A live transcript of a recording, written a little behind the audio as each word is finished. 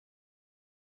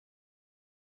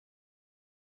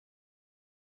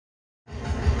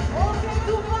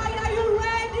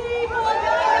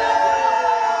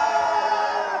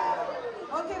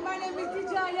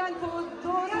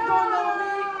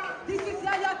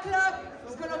Club.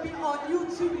 It's going to be on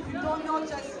YouTube. If you don't know,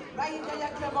 just write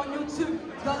YAYA Club on YouTube.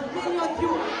 There's millions of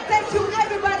you. Thank you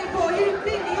everybody for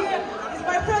being here. It's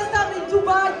my first time in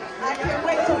Dubai. I can't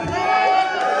wait to play.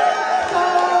 So,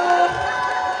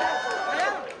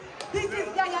 this is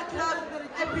YAYA Club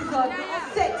episode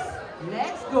 6.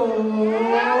 Let's go.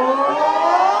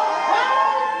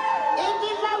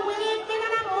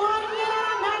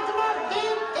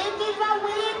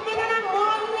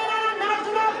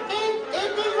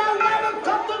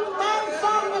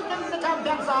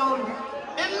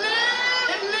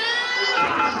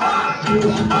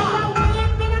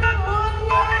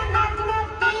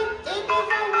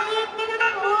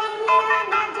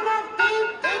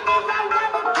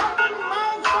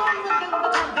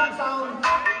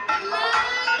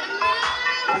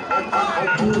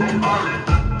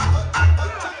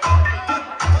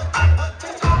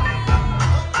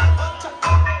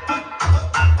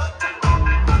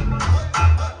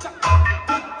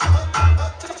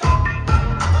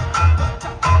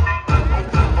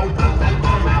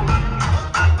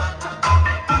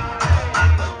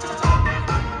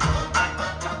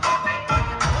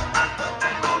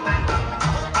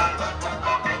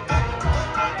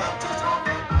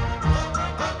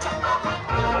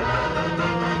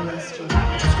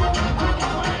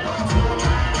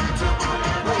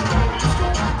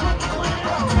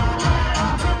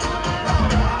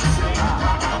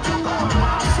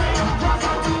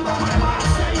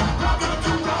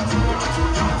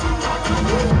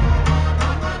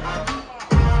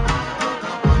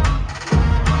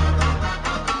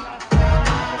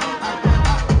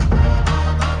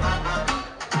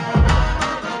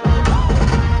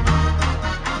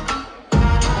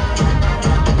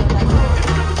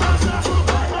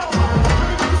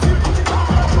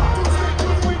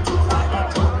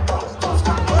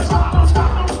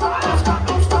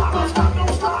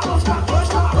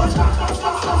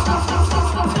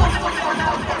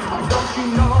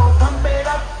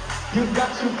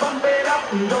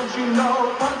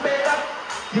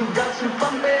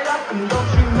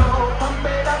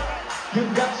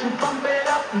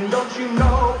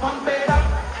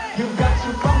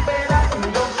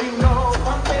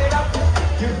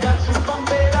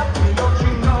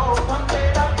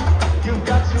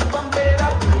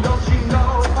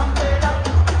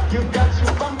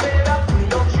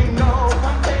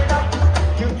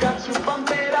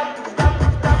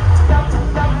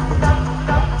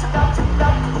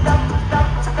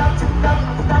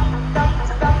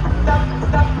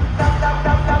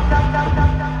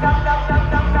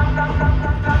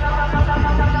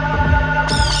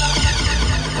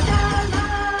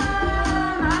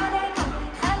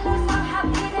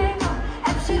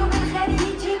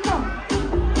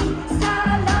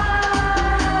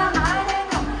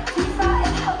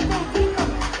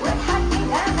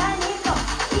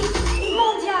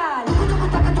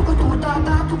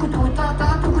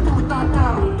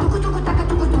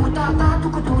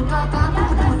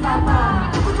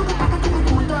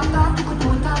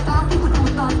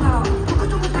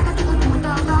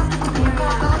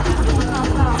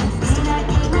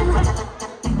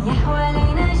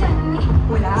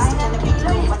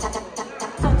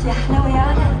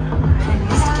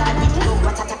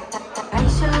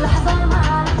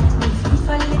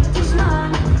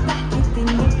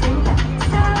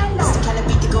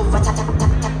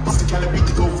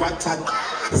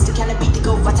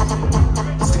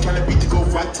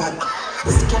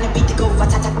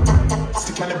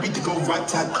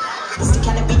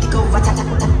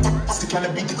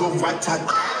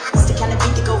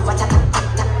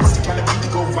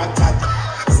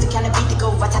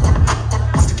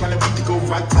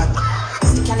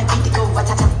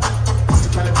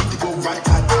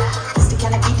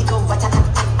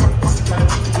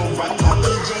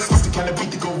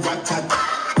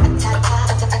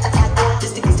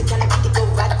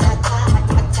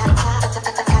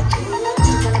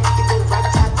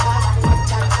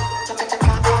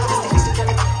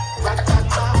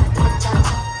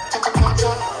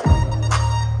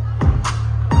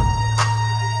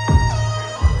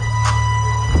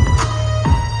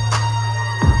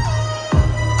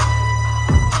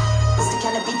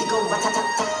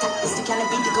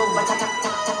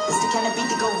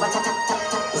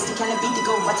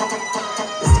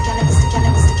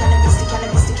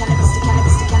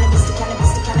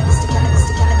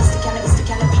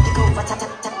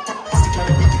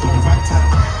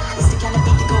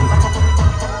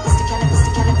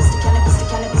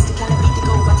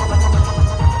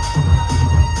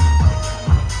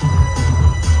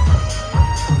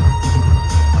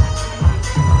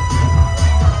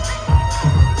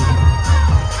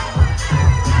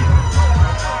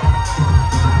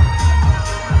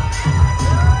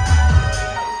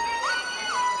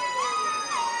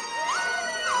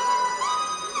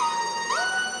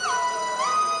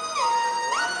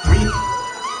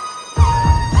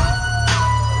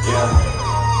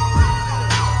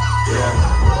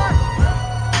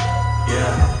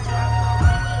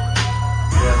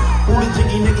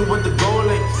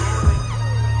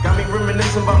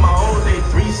 reminiscing about my old day.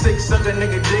 3-6, suck a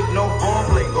nigga dick, no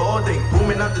foreplay. All day,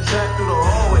 booming out the track through the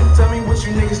hallway. Tell me what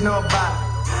you niggas know about.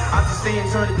 I just stay and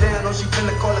turn it down, know she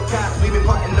finna call the cops. We been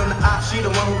parting on the op, she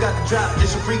the one who got the drop.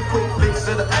 Just a free quick fix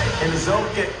to the A, and it's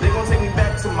okay. They gon' take me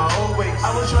back to my old ways.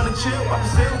 I was trying to chill, I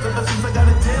was sales, ever since I got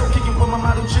a deal. Kicking with my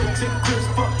model chick, tick crips,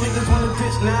 fuck niggas wanna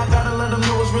ditch. Now I gotta let them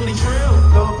know it's really trill.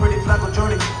 Little pretty Flacko,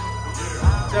 Jodye.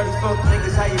 Dirty fuck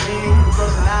niggas, how you been?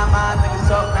 Crossing 9 miles, niggas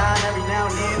talk 9 every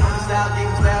now and then. On the style,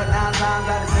 game style 9 times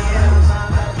out of 10.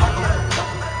 Flacko,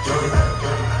 Jodye,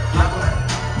 Flacko,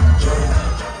 Jodye.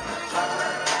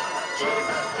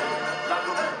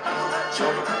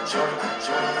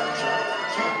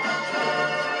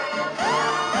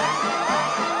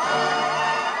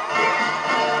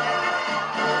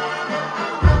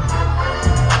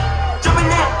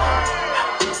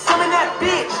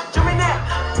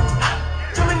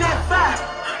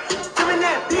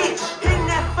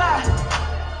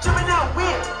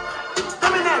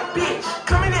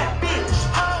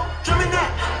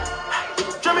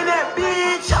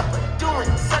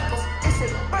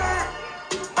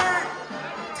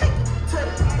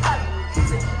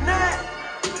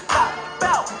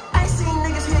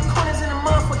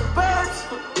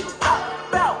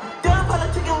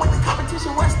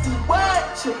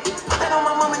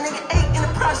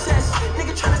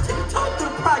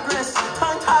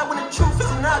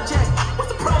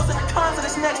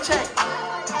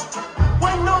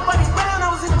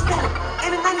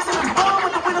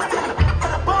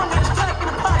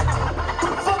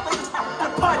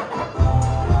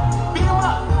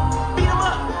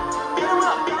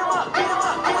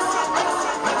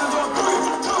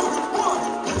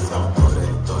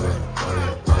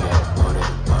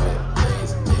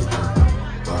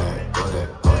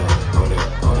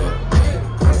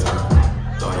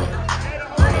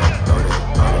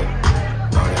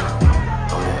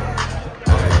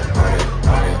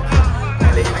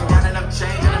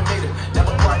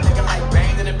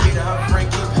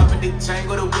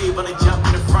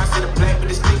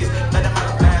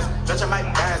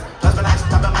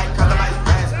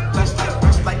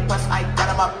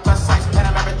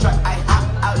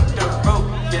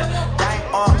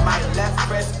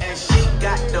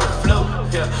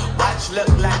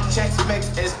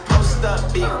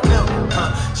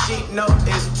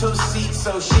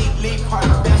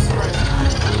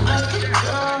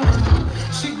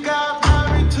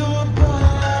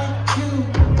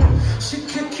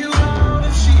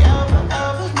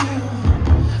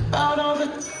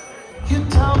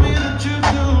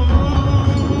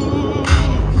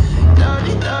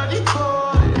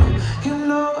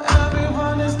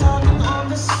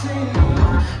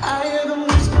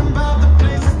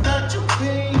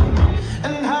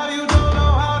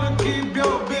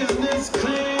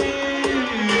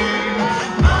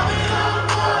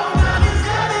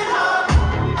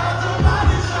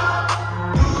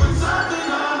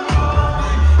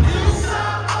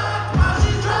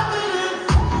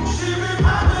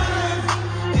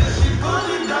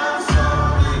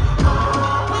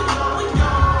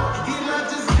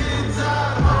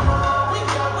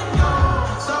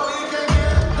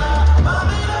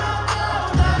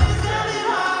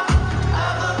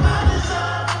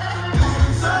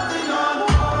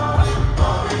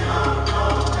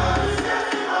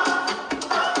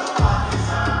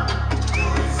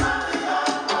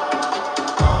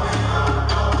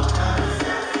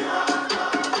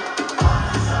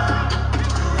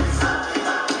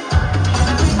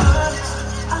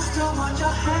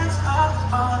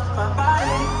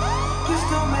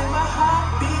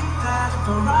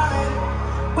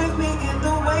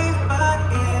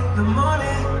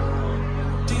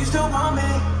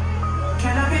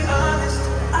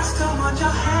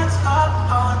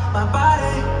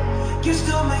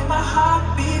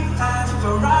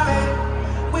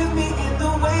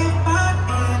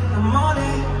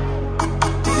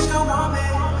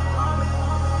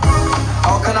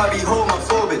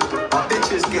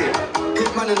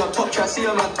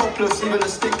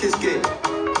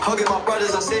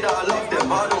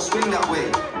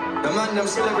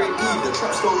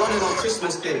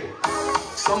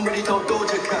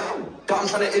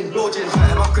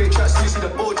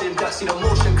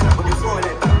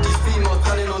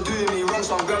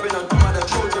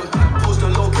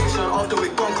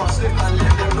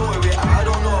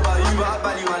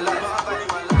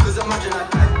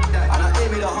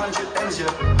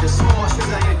 There's so much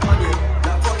things I ain't done yet.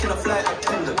 Like fucking a flight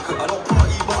attendant. I don't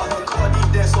party, but I heard Cardi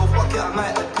there, so fuck it, I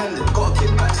might attend it. Gotta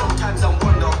kick back sometimes and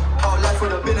wonder how life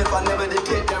would have been if I never did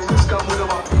take them risks. I'm with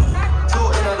my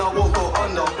floating and I won't go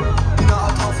under. You know I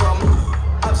come from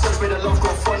absence where the love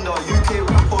got thunder. UK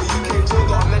rap or UK joke.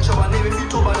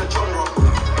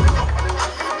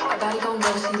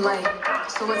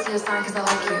 So what's your sign, cause I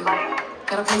like you.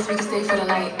 Got a place we can stay for the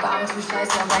night, but I'm too shy,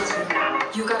 so I invite you.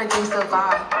 You got a gangsta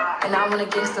vibe, and I want a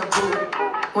gangsta boo.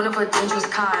 One of a dangerous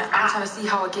kind, I'm trying to see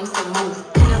how a gangsta move.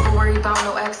 Never worry about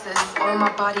no exes, all in my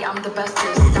body, I'm the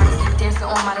bestest. Gotta keep dancing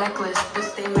on my necklace, but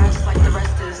stay mad just like the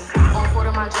rest is. On foot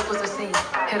of my drip was a scene,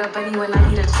 hit up Benny when I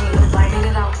need a chain. Made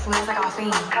it out soon as I got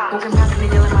fame, walking past me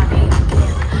yelling my name.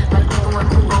 Like people went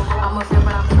cool, I'm a fan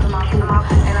but I'm keeping my cool.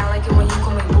 And I like it when you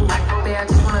call me boo, babe I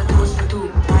just wanna do what you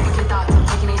do. Forget thoughts, I'm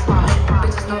taking a spot,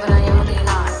 bitches know that I am what they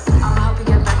not. I'ma help you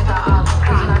get back at the op, we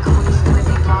cannot come with you, gonna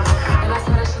be mine. And I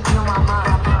swear that should be on my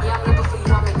mind. Yeah, I'm looking for you,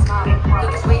 I'm in time.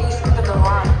 Niggas waiting, you skipping the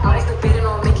line. I was debating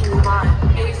on making you mine.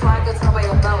 85 guts, no way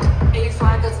a belt.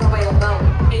 85 guts, no way a belt.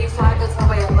 85 guts, no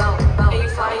way a belt.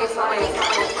 85 guts, no way a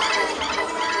belt.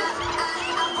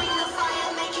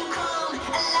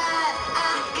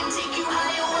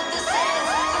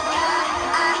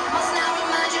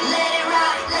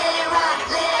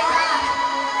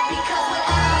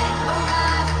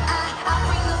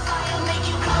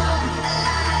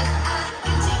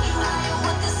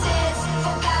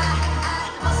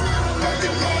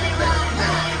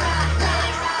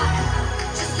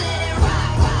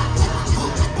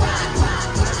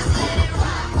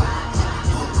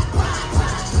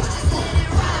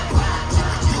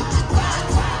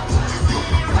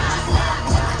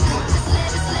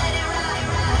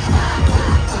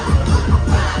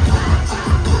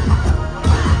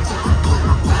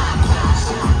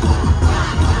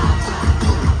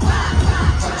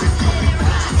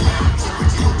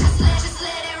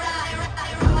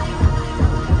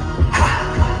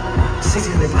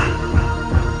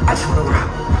 I just wanna rock.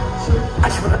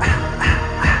 I just wanna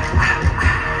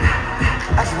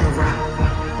I just wanna rock.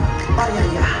 Body yada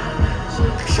yada.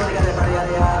 Shorty got that body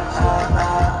yada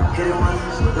yada. Hit it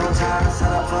once, no time.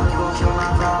 Set up, fuck, you gon' kill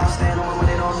my vibe. Stand on when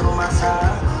they don't know my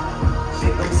side.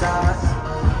 Pick them sides,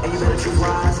 and you better choose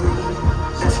wisely.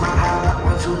 That's my high.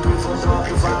 1, 2, 3, 4,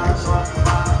 5.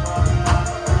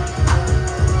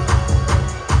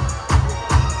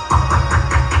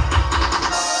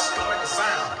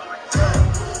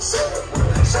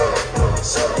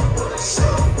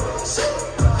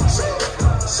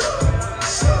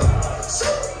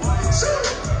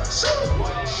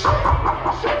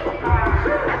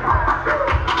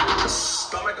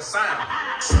 Sound.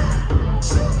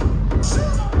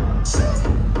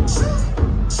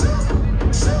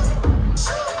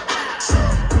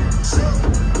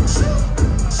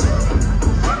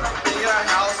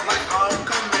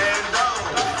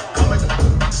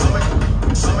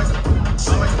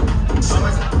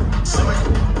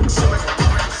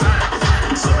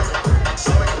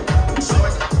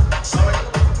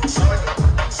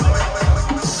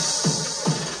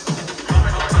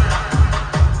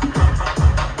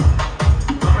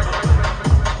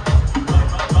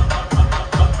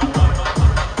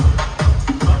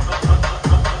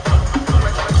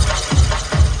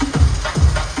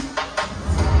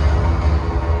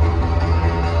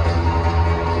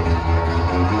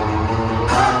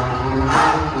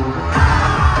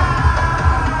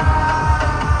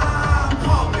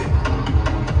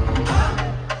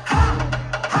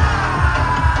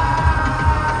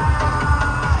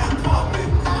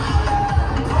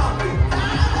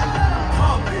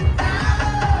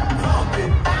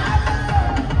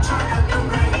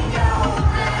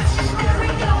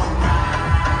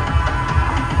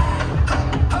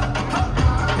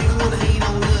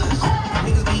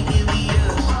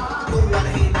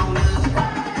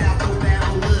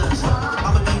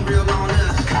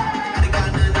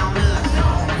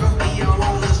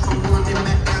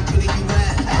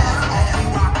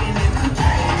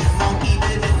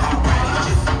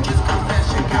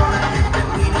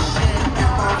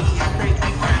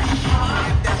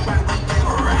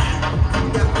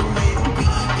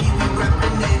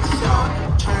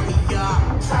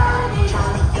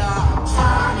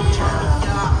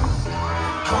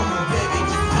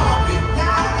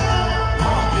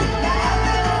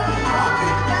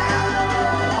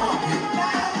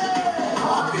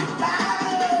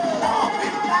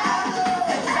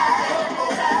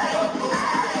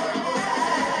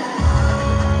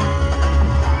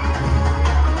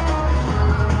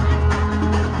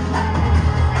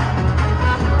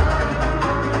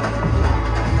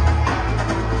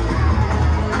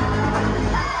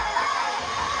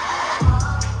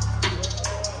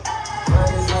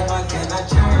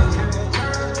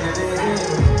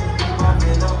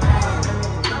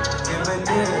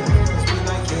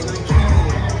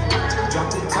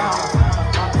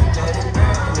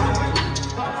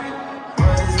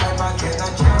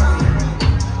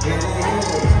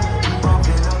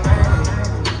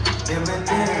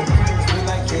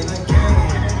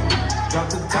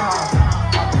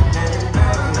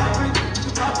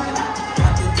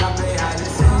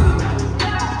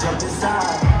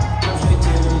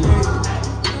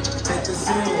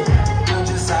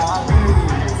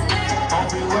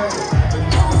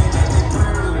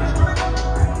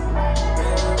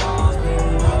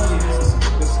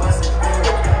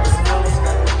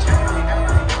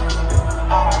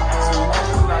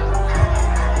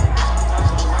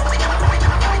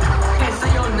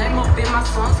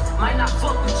 Might not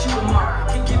fuck with you tomorrow.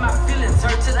 Can get my feelings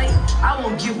hurt today. I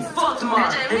won't give a fuck tomorrow.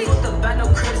 Ain't fucked up by no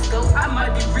credit score. I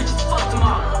might be rich as fuck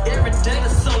tomorrow. Every day the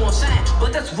sun won't shine,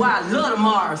 but that's why I love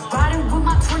tomorrow. Riding with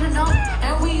my twin and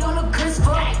and we all look good as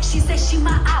fuck. She said she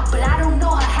my out, but I don't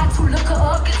know her. Had to look her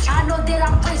up. I know that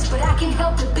I'm rich, but I can't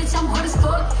help it, bitch. I'm hood as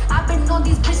fuck. I've been on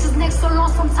these bitches next so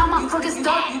long, sometimes I forget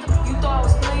stuck. You thought I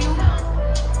was playing you?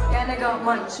 Yeah, nigga,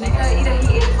 munch. Nigga, either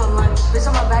he ate for lunch. Bitch,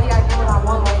 on my body, I get what I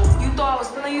want, like. You thought I was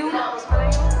feeling you?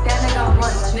 That nigga,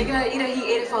 munch. Nigga, either he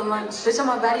ate it for lunch. Bitch, on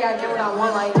my body, I get what I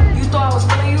want, like. You thought I was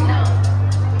feeling you?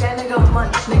 That nigga,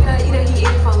 munch. Nigga, either he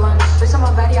ate it for lunch. Bitch, on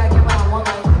my body, I get what I want,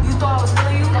 like. You thought I was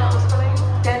feeling you?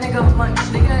 That nigga, munch.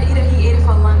 Nigga, either he ate it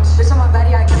for lunch. Bitch, on my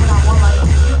body, I get what I want, like.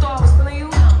 You thought I was feeling you?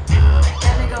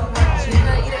 That nigga, munch.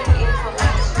 Nigga, either he ate it for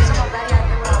lunch. Bitch, on my body, I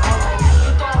get what I want, like.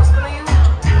 You thought I was feeling you?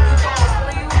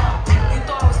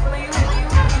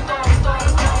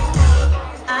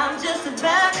 I'm just a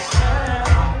bachelor.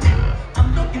 I'm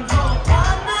looking for a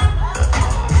partner,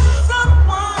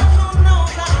 someone who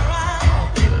knows how to ride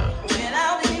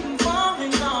without even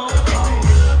falling on.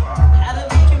 How to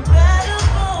be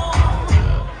compatible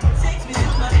takes me to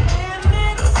my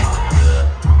limits.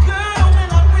 Girl, when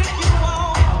I bring you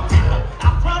home, I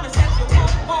promise that you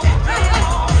won't get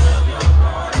home.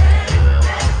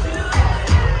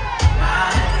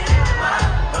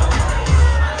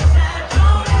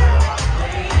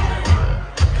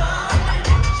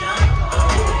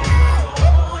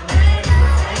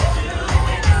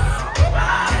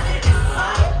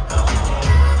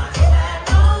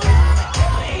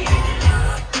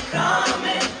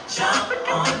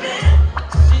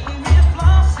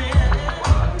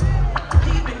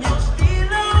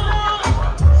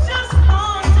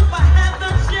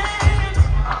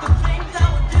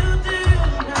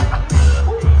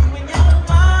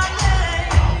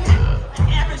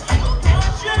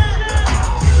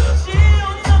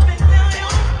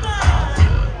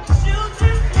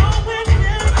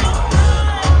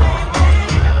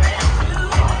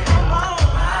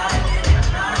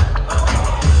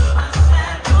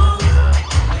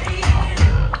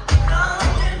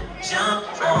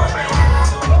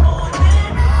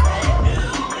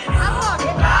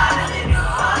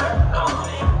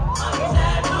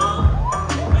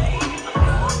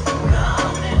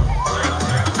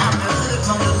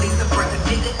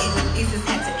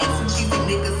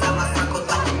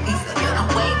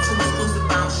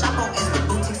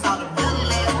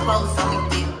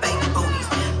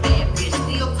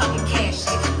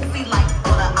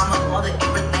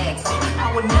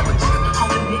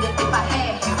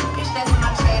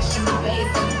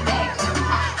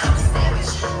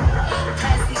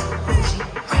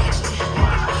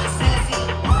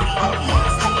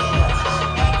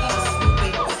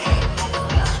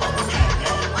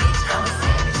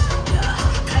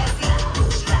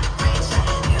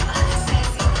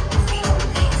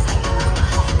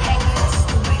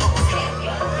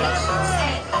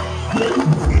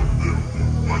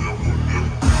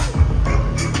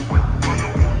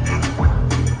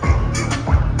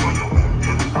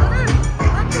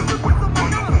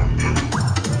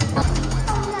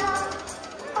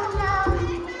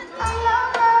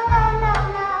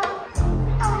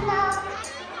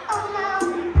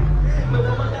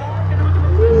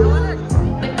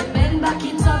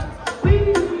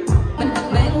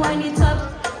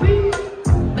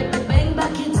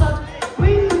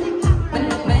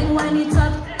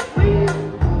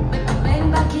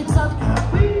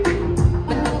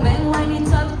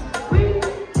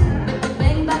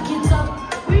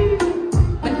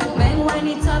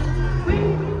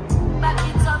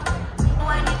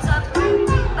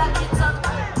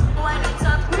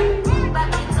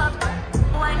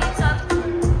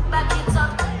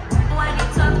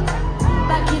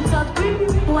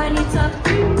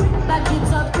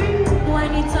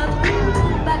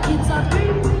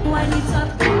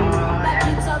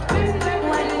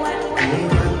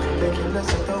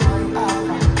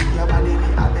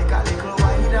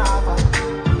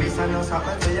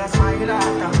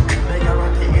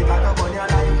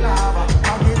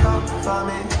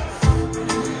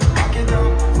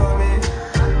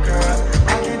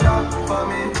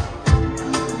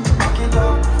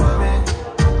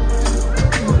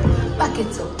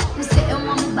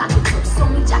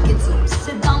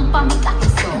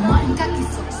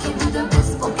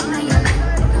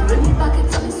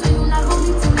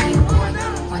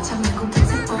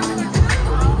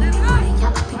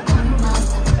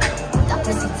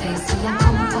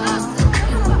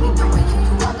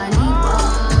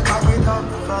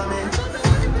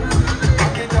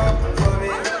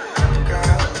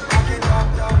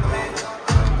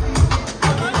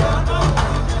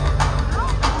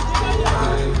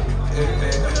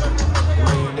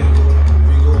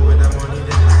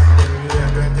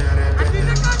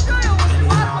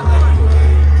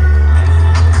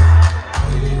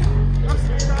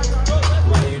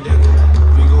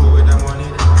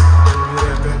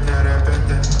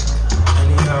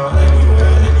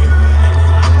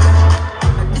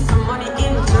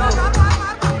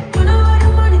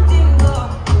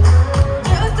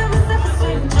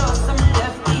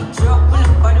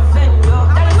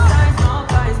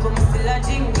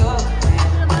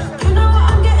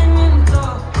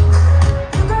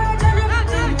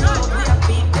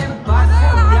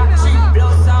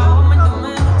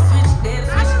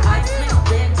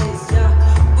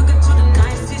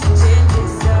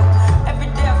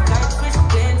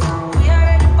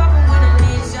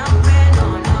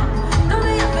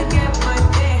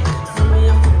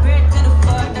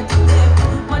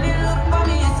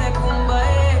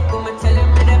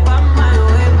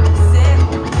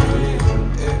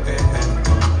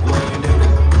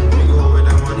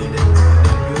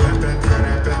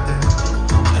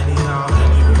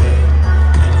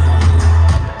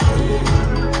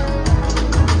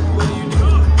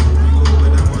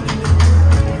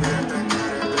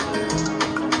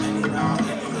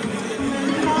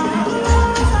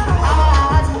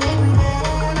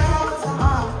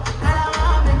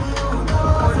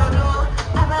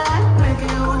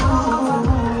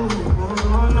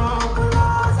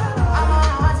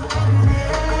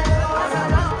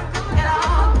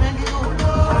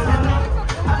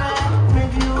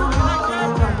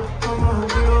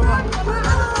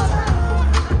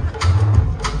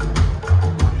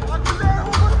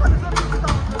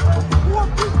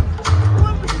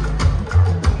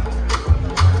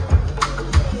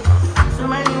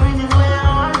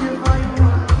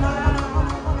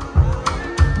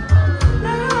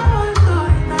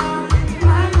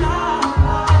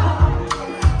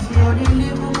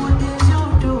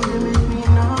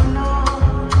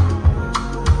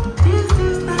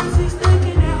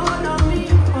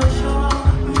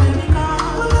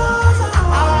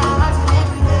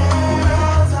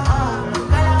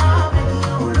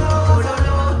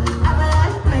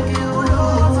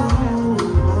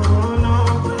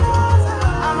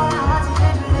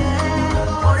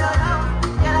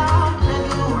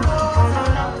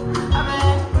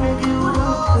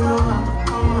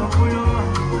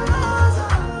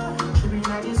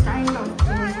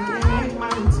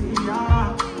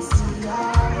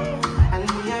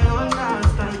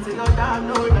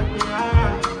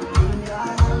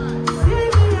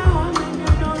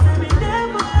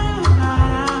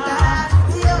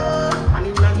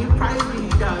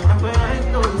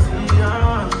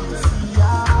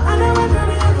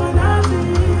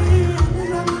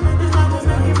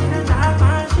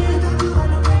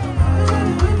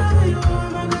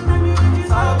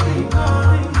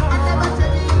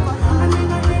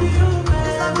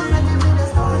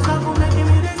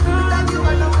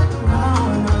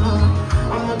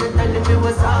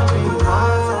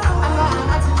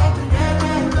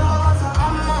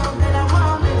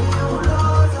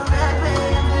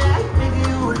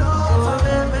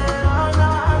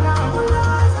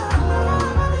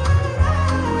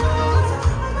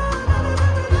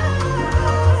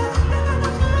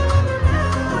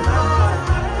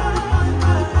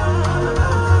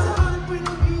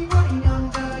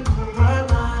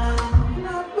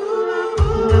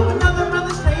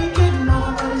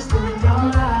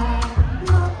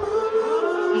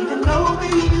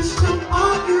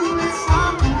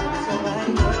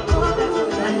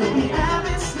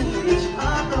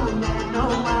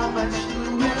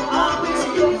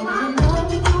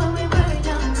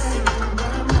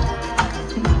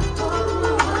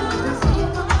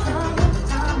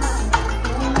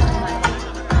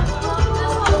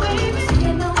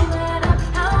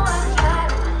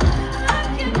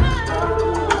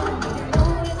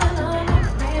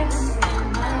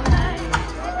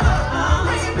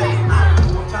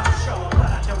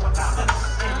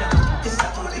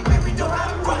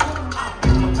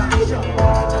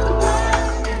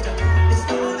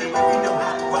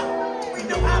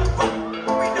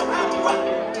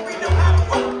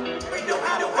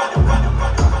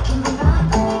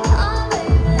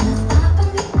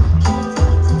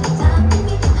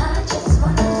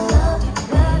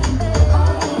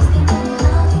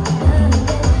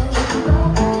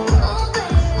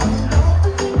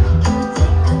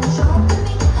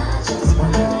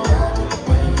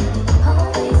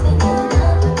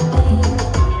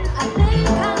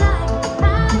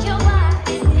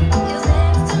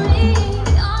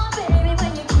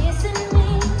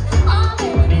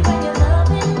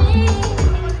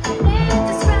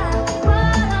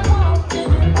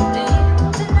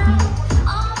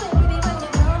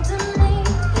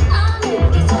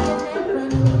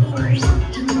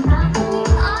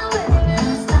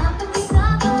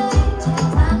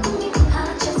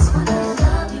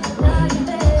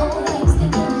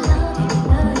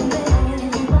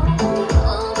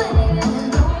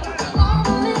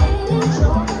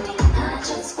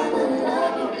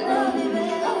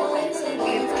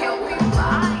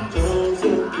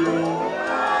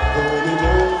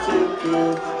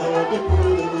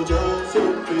 people they go just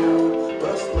up you.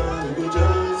 Boss man, they go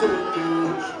just up you.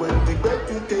 When they get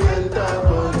to the enter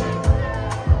body.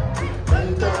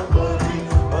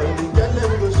 All the girls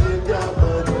them go shake their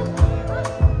body.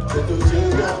 They go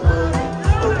shake their body.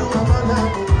 Oh, do I wanna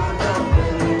go down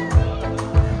belly?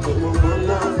 They go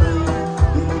down belly.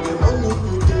 You know the money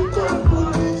to take up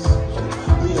police.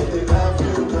 We have to have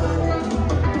you done.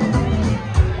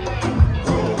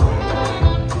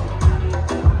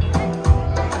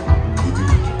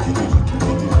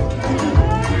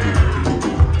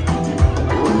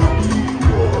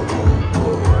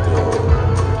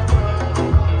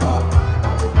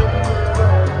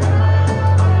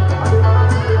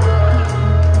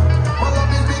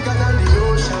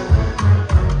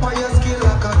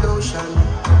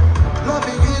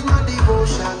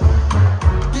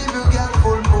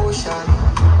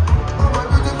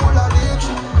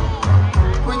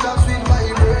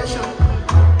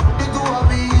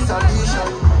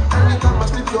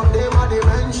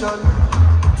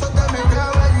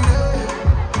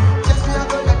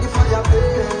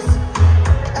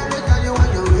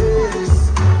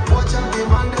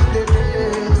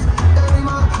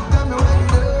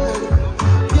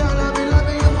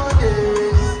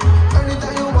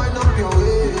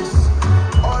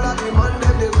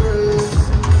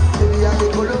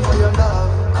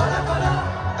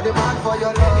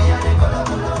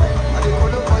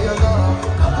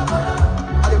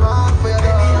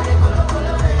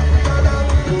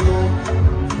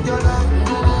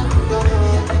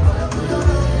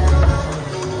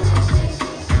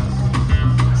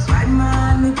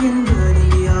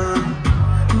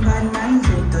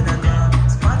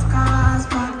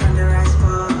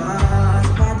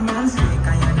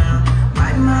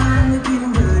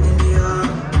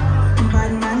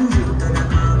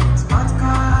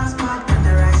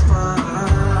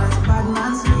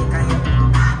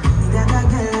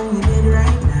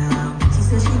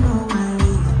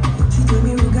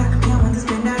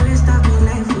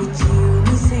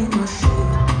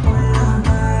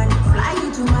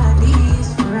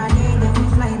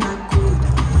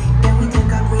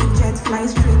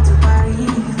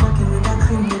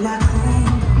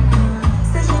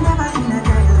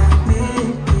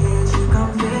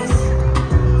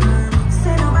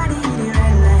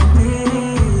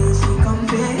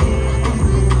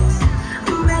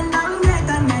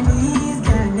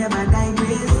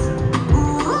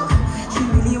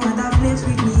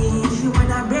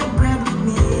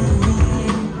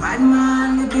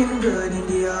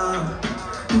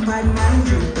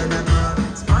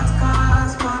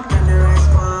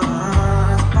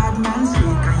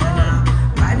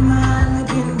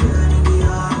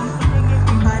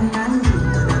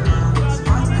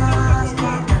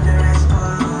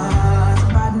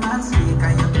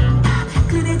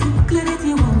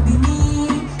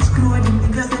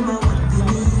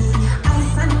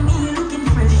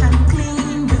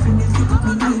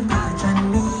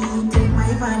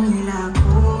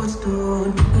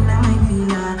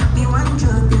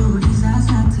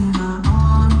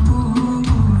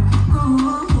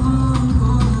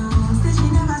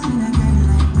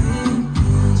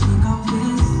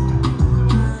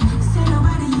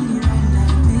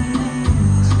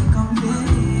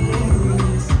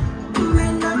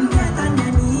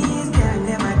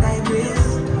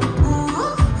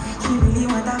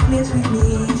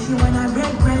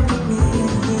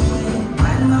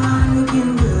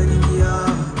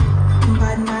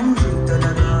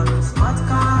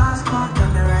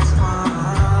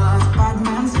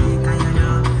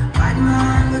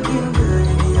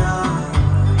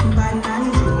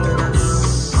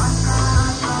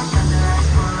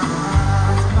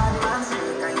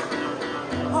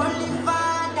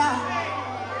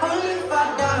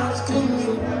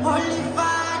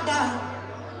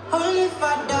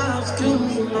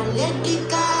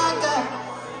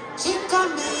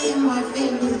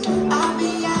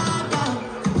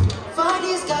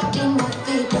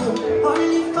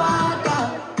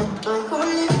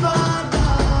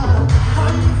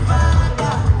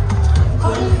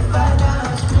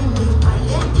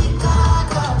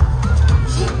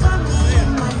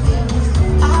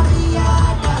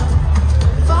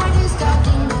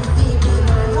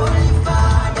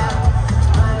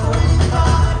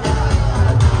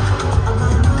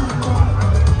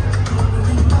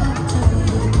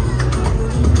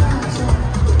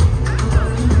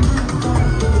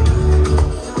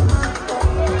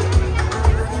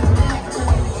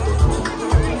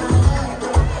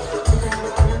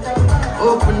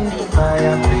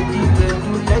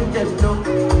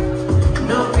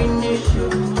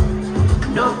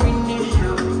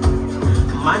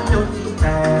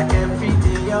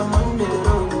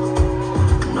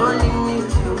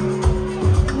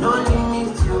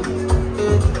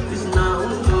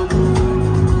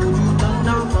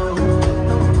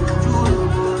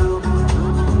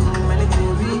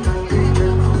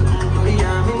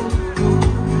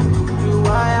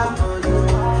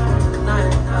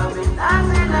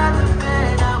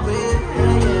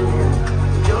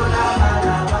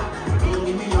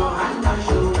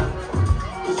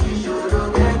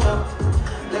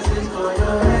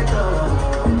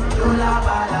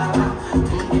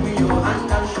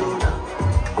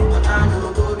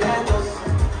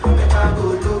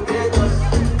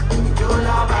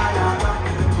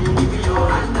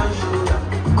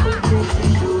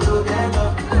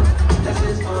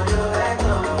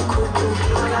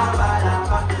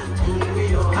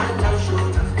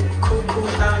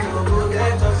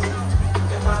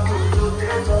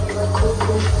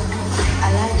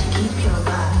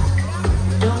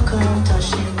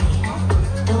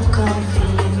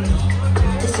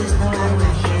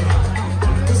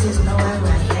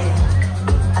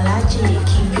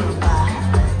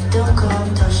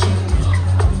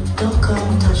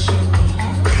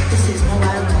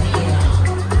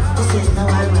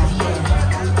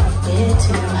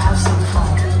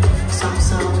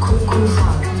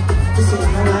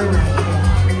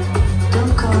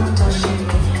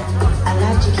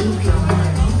 keep your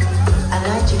money. I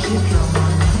like to keep your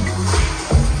money.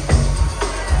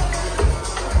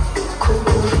 Cool,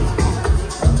 cool.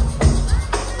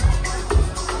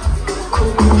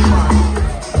 Cool, cool fun.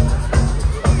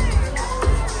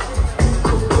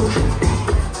 Cool, cool.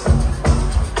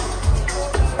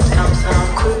 Some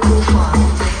cool, cool fun.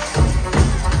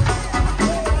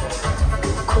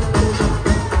 Cool, cool.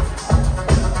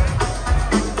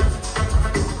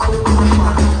 Cool, cool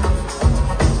fun.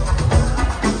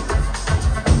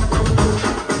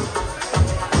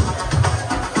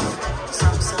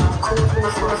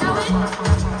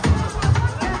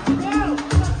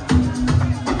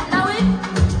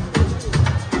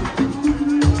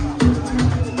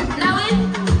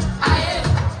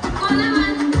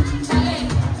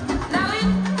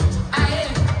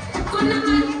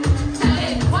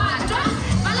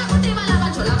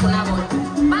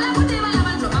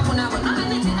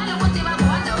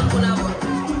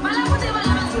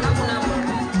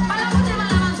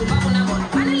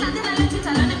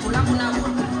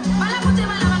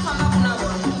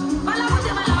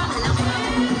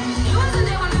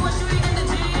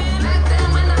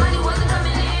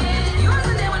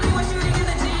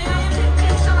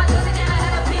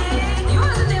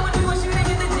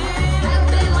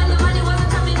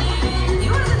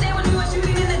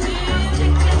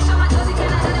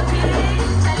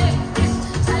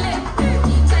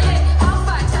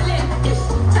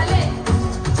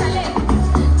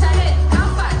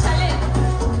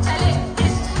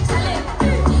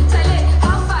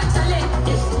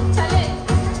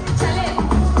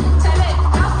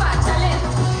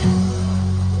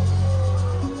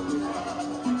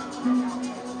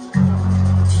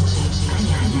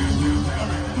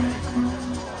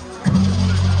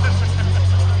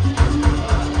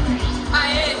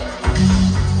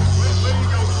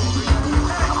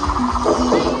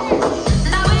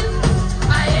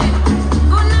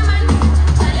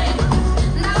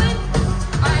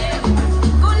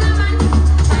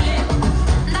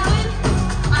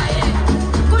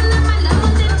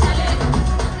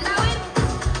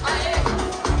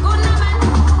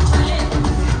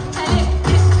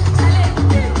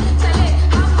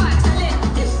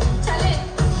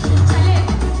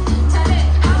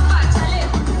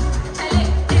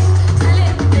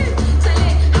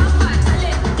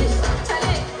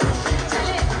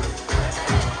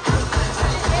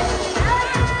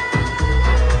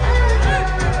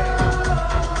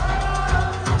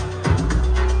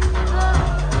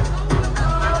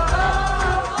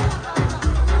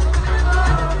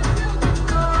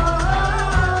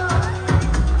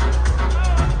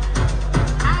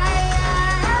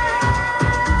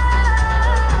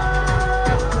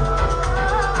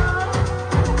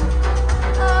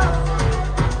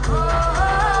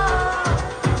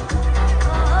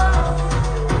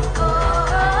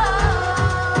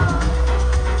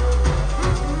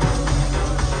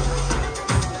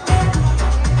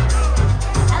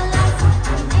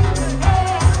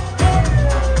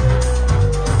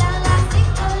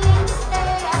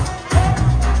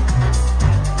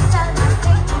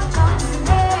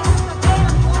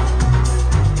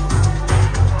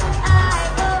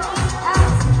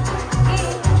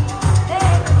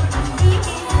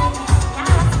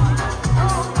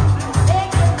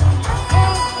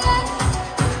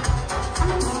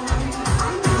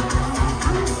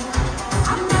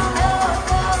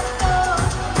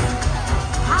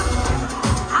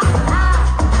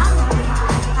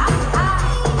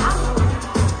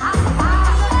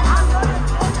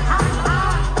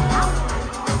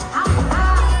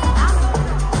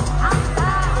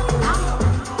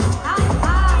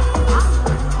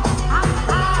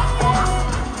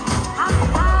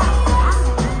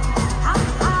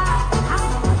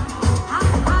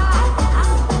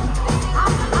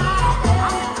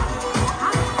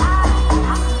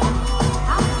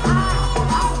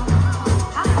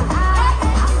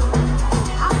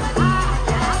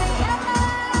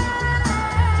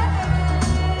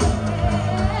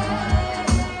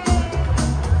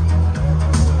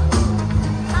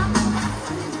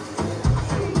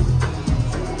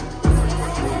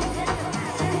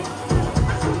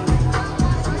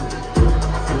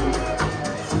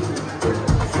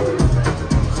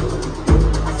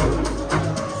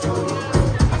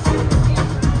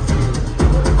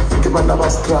 banda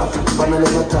bastrata, bana le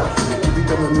matata,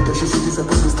 kibita na mita shishitisa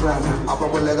kusistrana, apa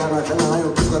wale gana tena hayo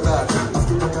kuskataka,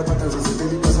 after pata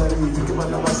zoziteli pasari,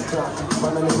 kibanda bastrata,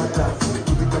 bana le matata,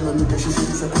 kibita na mita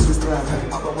shishitisa kusistrana,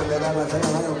 apa wale gana tena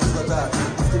hayo kuskataka,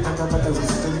 after pata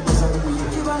zoziteli pasari,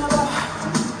 kibanda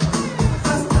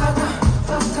bastrata,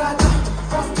 bastrata,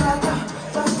 bastrata,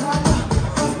 bastrata,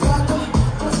 bastrata,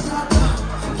 bastrata,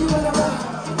 kibanda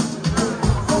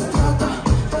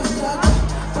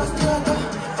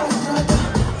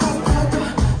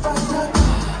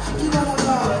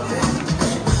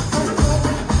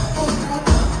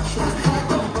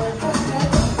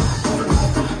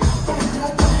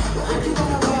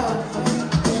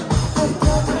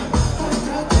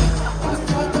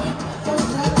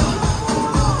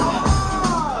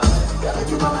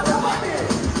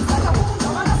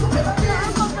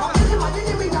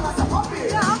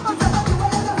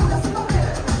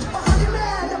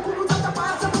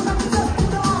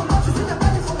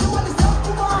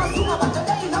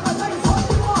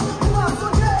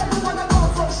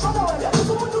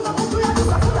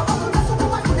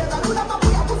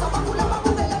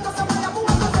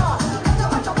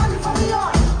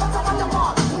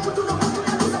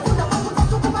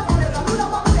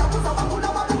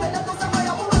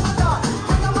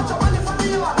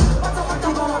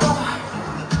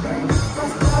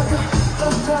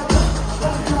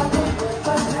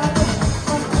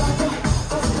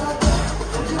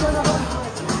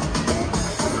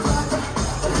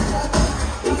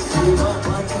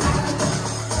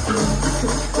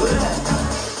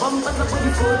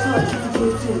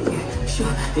Yeah,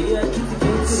 kitty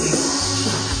kitty.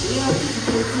 Yeah, kitty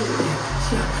kitty.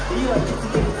 Yeah, kitty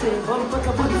kitty. One back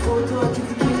up on the photo,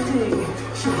 kitty kitty.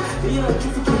 Yeah,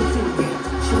 kitty kitty.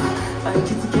 I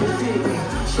kitty kitty.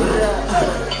 Shut up.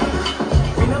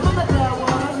 We never got that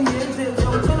one. Yes,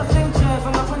 I'm gonna think chef.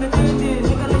 I'm gonna think it.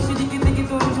 Look at the shit, you get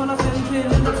it. I'm gonna think it.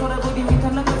 And that's what I would be.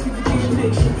 I'm not gonna kitty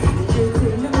kitty.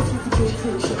 Never kitty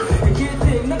kitty. I can't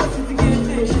think. Never kitty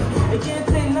kitty. I can't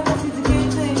think. Never kitty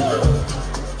kitty.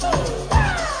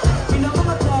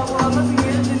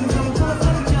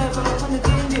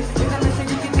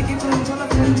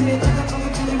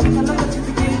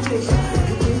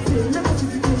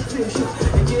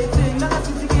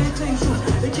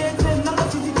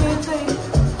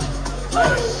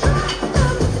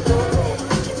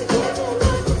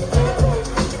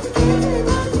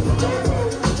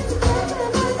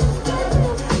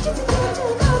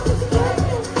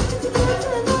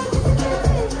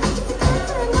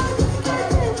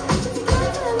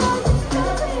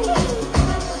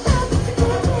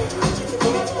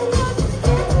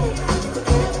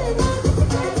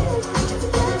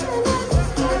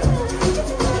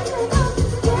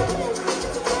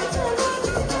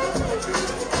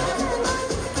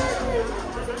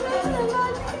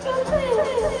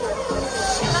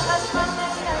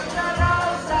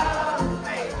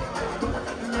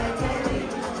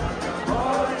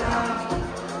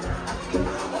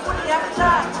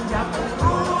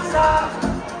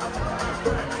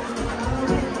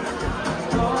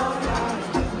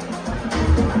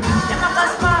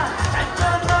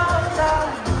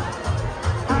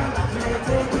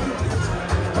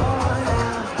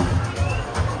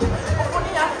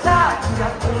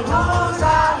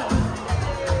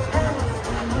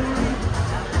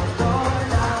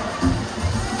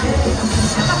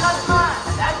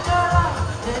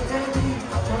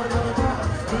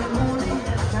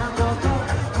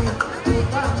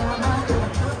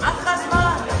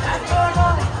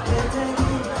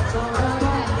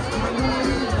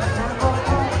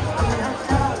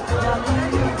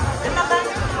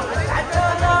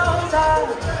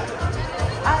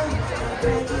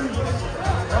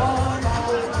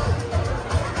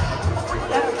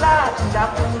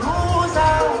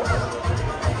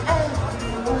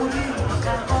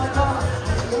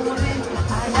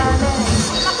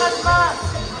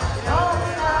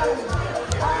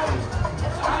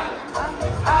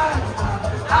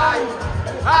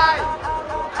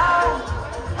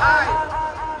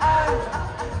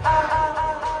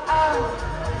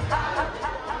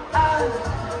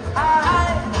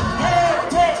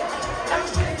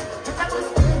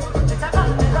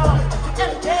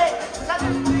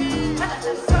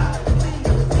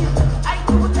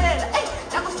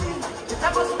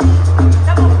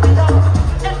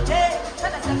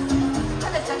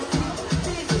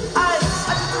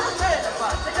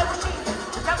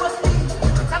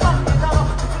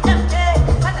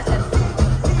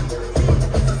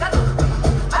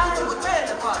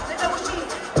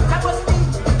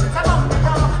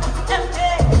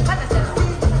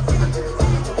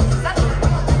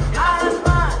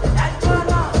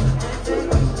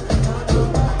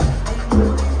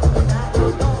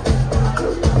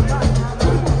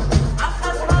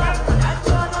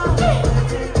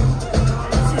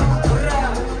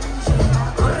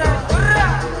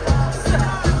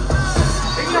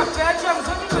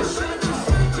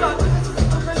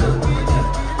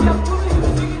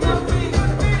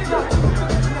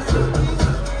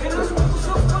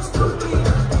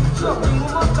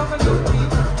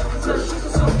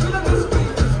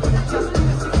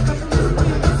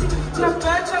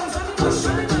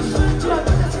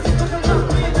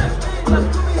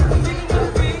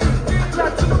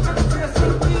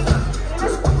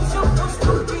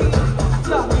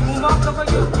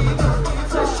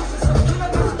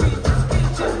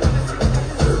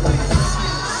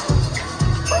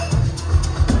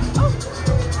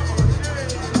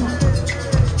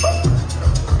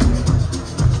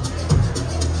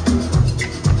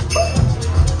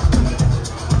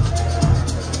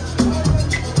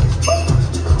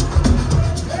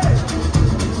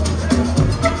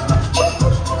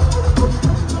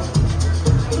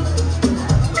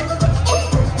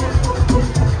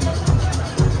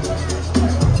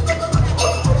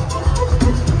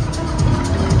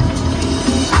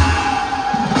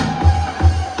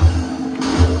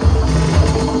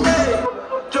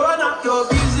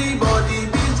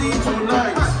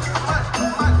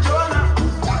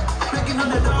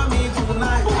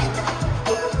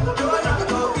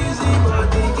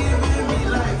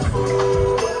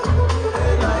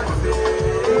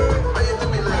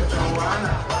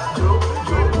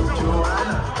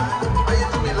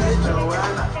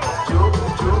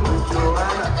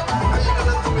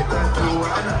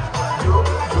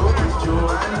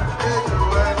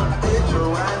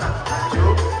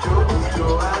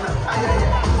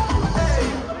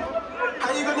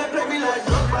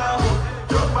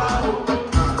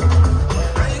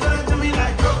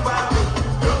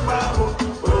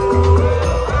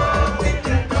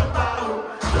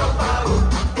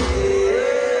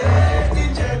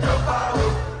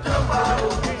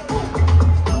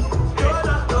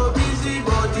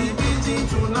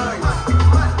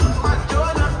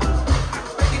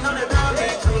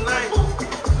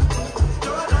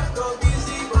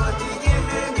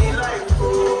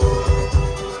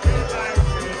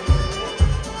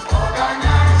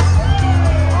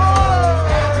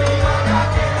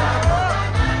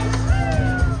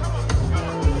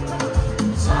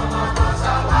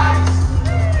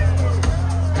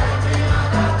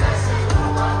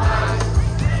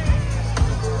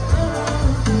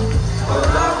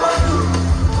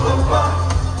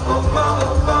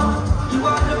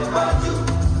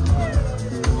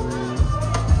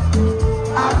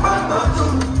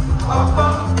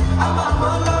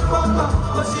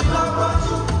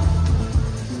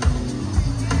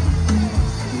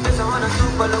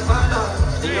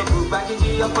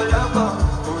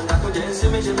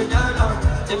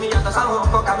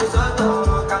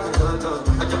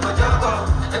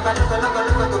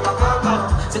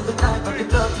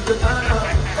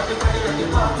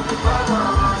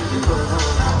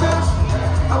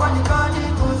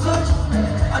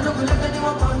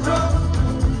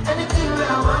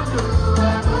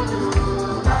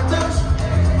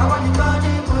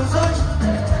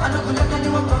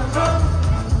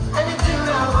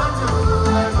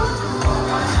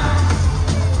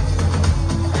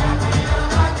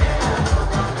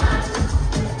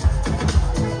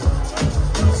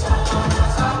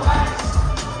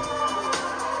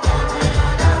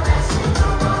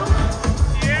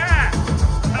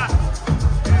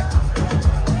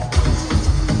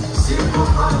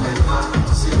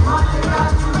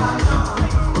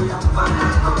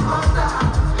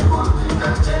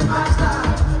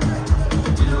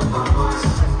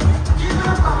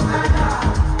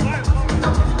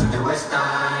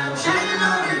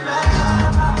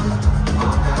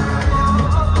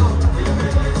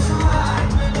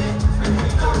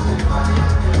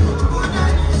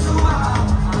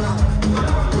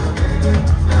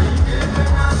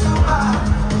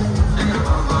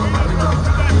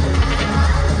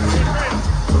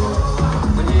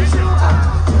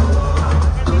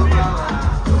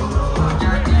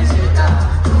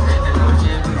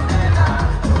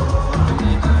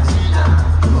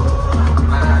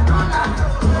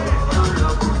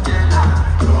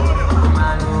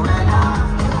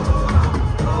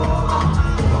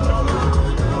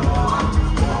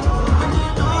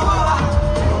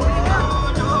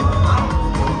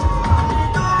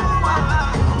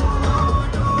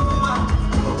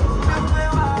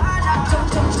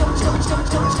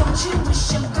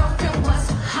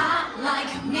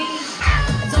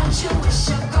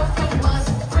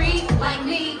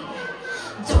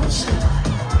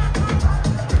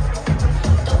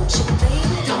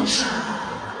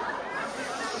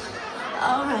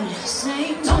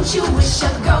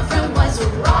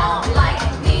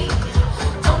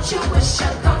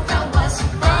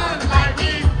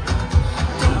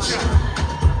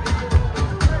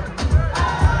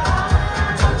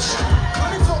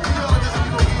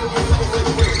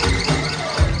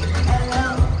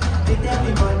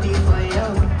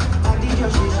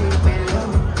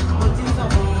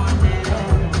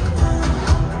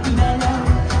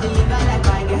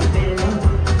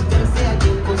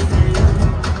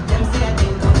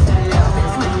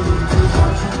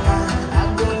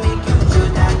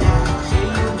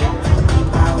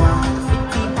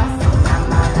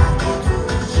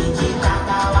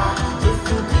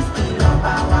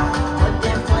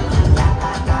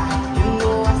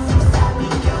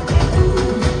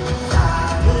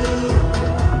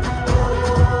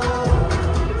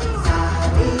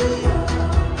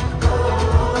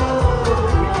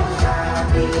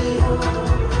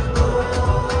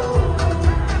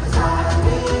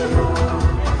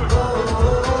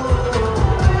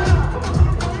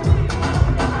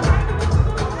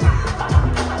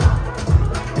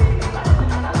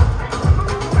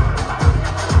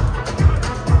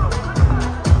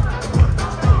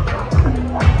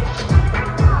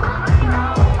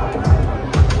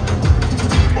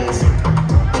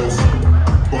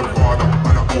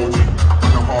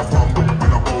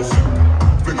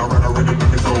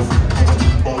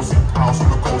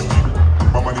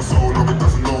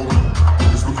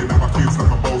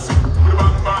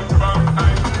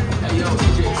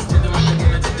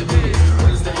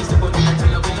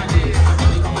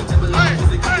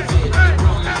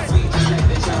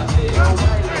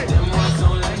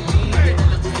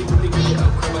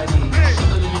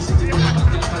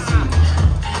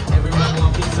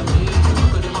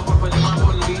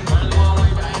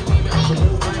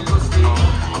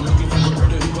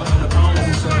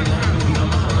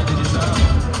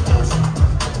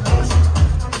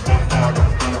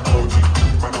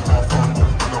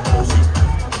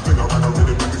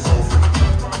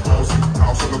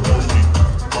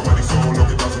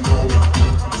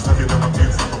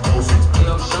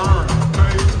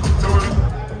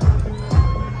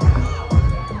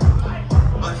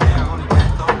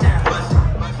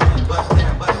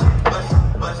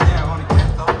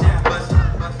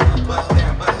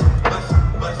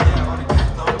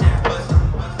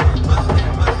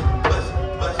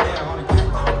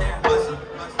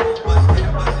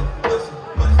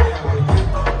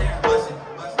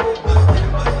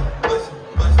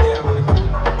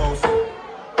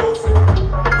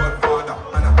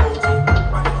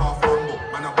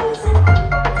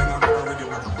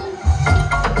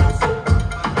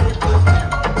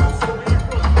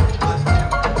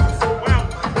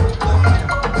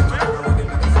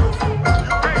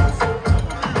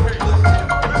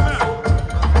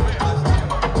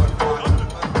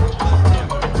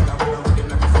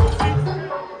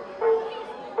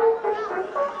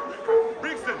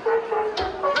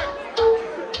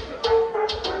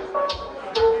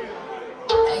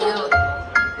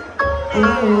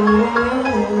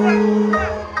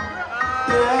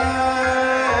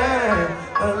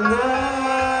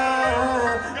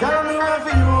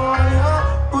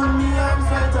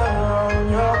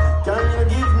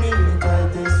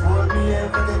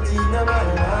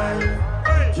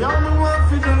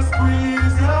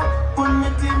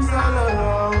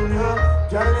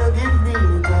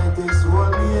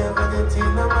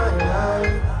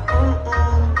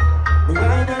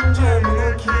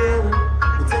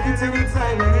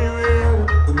 Anytime, anywhere,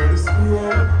 in the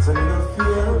square, so you don't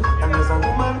fear. And as a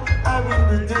woman, I will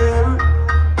be there.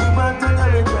 People talk a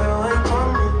little, I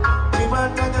come in. People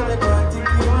talk a little, take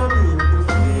care of me. You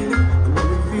feel it, you make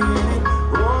me feel it.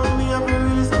 Oh, me, I'm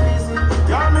really crazy.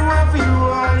 Girl, me want for you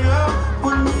all, yo.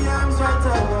 Put me arms right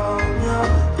around you.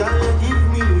 Girl, you give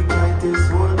me the brightest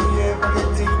one me ever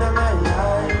get in my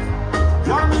life.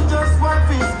 Girl, me just want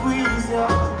to squeeze you.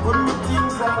 Put me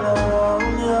things all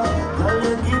around you. Girl,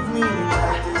 you give me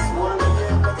this one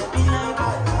again, but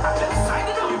I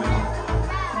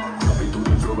to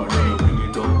the floor and then you bring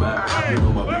it up back. You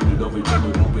know my baby love it when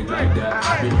you move it like that.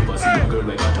 You never see a girl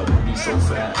like that, you move it so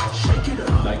fast. Shake it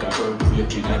up like a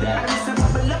earthquake in a that. Listen,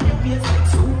 bubble up your face like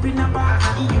soup in a bar.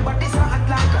 Your body so hot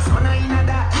like a sauna in a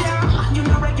that. Yeah, you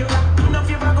know regular, you know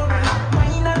fever go relax.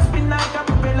 Wine and spin like a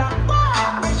propeller.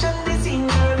 Pressure the scene,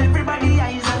 girl, everybody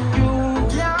eyes on you.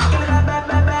 Yeah, girl, bad,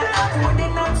 bad, bad. What they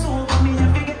not so for me, I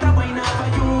forget the wine up for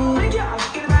you. Yeah,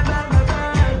 girl, bad, bad, bad,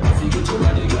 bad. I forget your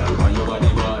body, girl, run your body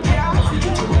bad. I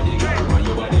forget your body, girl, run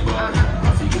your body bad.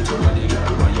 I forget your body,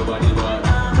 girl, run your body bad.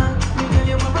 Girl,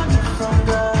 you were running from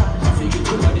God. I forget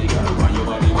your body, girl, run your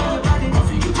body bad. I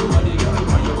forget your body, girl,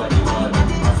 run your body bad.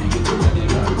 I forget your body,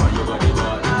 girl, run your body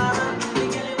bad.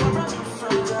 Girl, you were running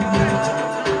from God.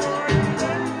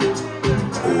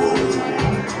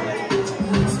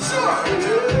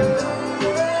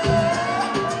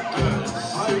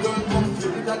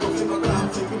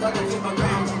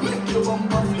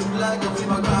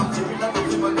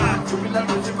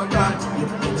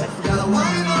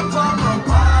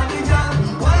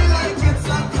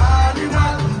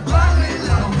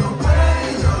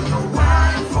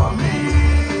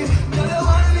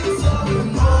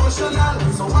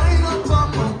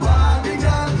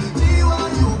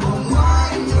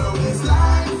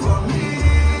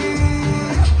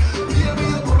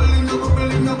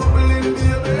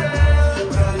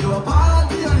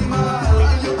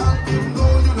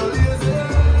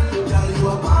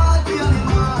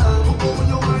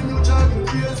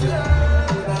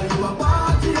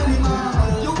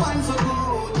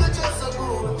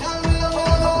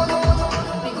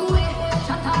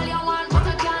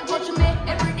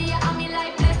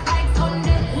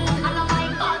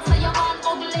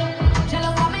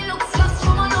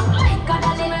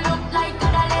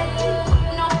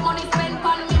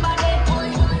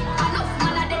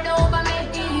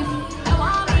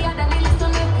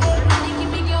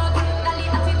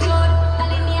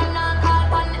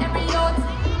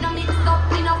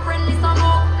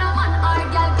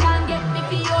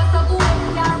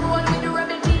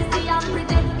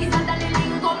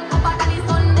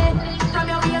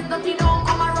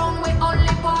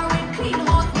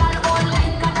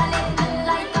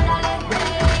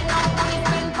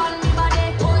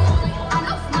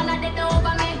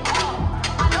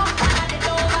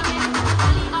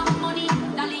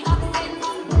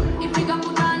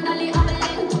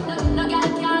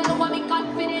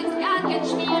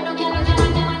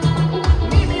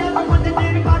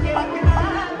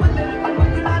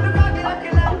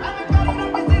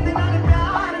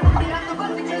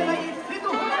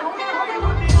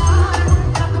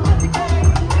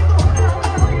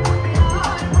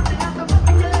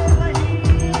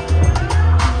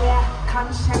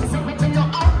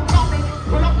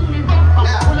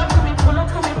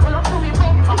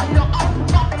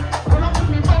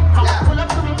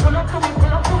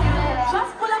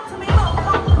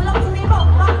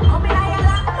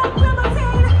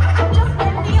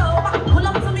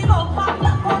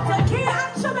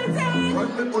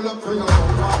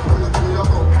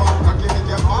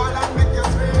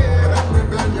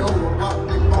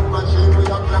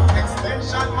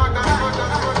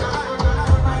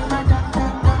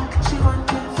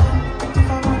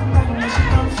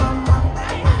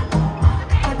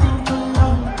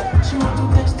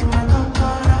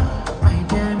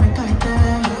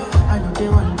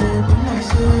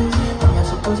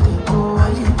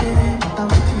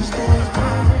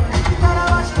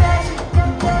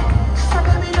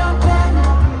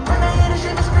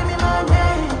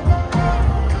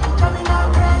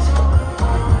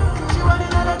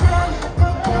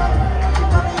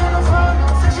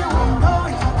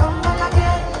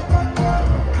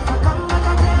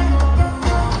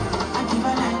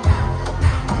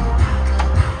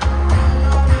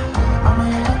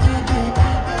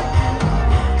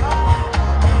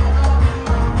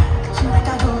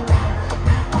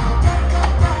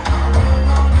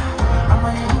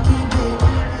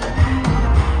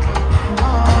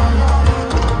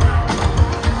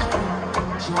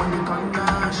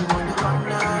 now, she want to come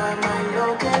now, my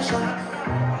location.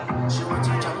 She want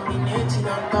to terminate it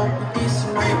on top of this,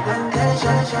 my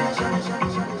plantation.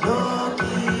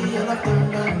 Low-key, all of them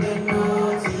don't get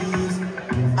notice.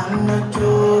 I'm not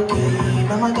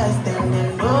joking, all my guys them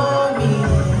know me.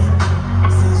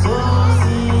 Since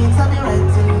 06, I've been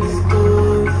writing this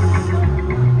story.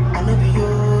 I know be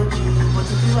OG, but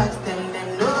if you ask them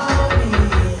know me.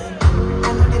 I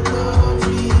know they blow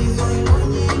trees, so you know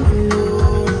you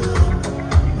know me.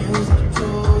 Music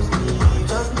chose me,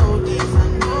 just know this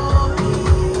and know me.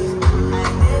 I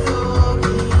dey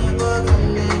low-key, but I'm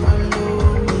never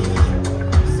lonely.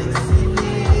 Sexy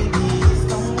ladies,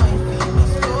 come wine for me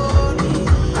slowly.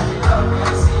 I love my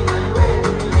scene and the way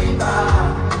they believe her.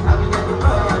 I be like the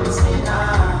boy on the scene now.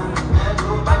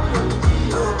 Everybody on the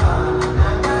G.O.B.A.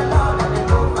 And I love that they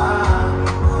go far.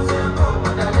 Who's in go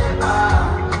for the labor?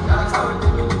 That's how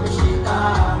they give me shit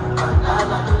down. But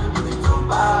now I don't give it too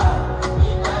bad.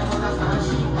 In that one that's not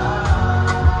shit down.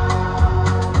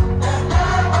 They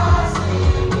never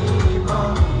see me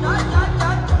come.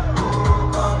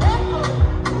 Oh, come.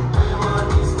 They want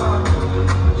this coming.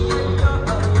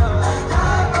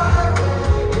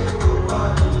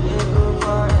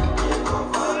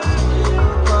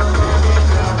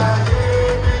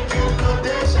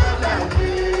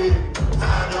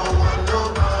 I don't want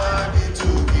nobody to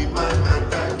be my man.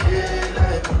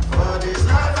 For this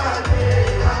life I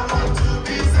live, I want to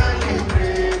be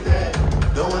celebrated.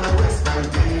 Don't wanna waste my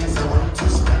days, I want to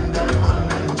spend them on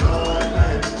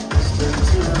enjoyment. Spend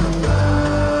too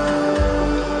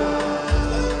long,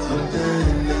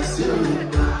 something that's you.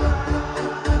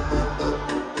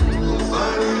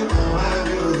 Funny how I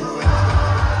do.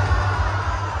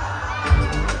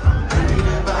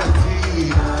 Everybody,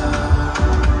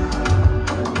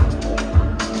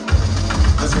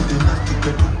 I said they not keep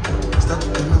it up. Start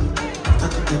to move.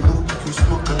 If you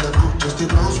smoke and I go, just a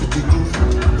bounce with the groove.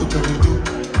 Look how we do.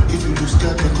 If you lose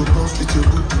scared, then go bounce with your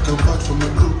group. You can back from a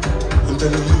group. I'm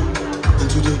telling you,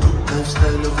 into the group,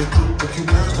 lifestyle of a group. If you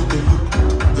dance to the loop,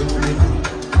 then you may go.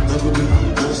 That will be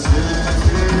good. I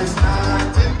said it's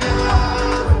not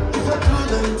enough. If I do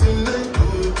 99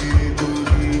 booty,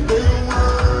 they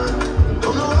want.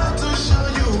 Don't know how to show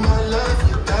you my life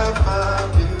without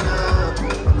fucking up.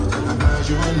 Look at the guys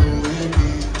you want to baby.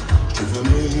 Driven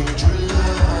me in July.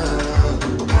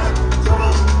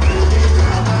 Baby,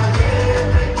 come again,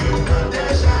 make you know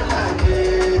they shall like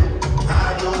it. I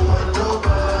don't want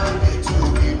nobody to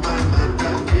be my man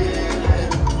again.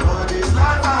 For this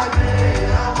life I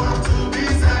live, I want to be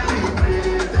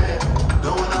celebrated.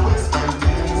 Don't wanna waste my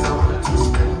days, I want to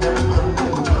spend them on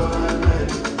enjoyment.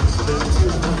 Spend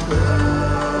till the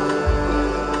ground.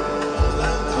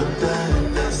 Sometimes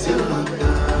that's your love.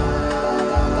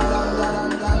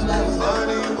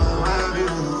 Funny how I do.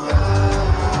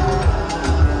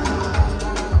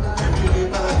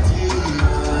 Everybody.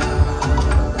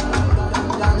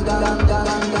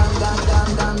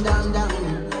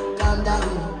 Calm down.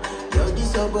 Yo,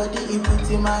 this your body, it puts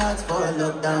in my heart for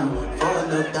lockdown, oh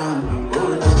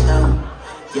lockdown.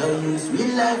 Yo, you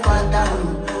sweet life, fat down.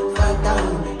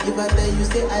 If I tell you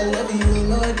say I love you,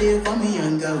 no day for me,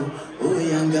 young girl, oh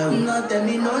young girl. No tell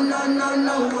me no,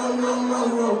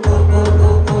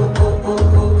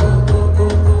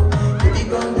 baby,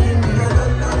 come give me your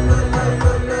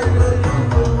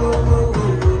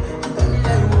You got me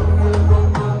like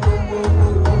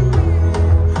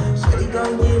Shawty,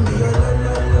 come give me your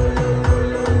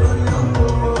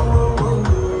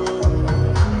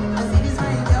I see this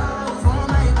fine girl for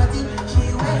my party, she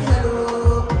wear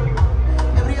yellow.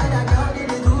 Every other girl they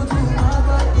do too much,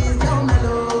 but this girl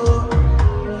mellow.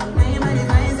 Now in my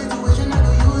divine situation, I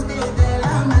go use this tell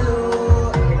I'm mellow.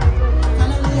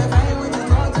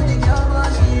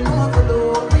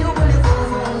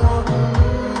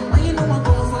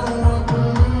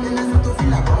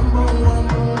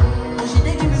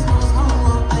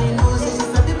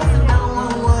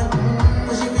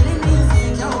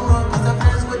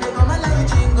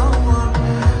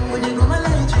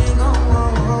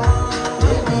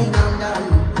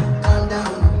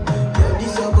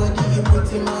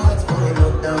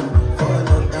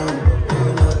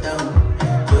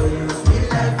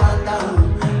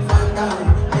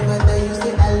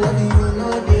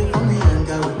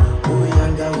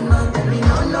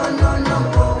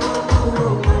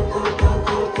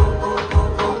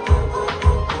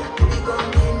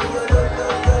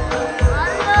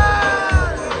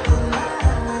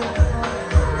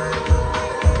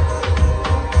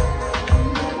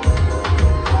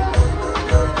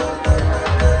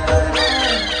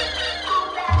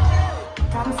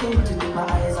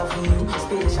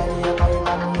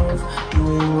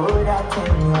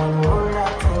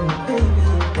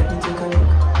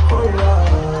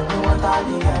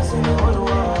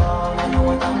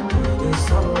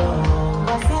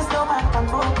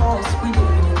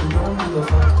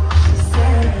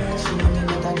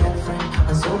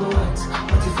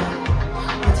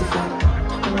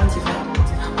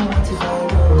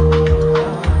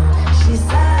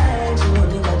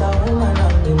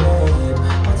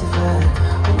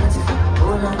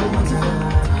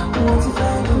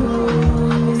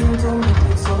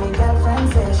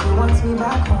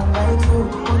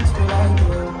 beauty puts me like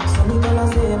you. So me tell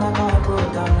her say my car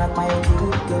broke down like my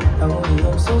old girl. I won't be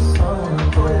up so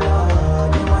sorry for love.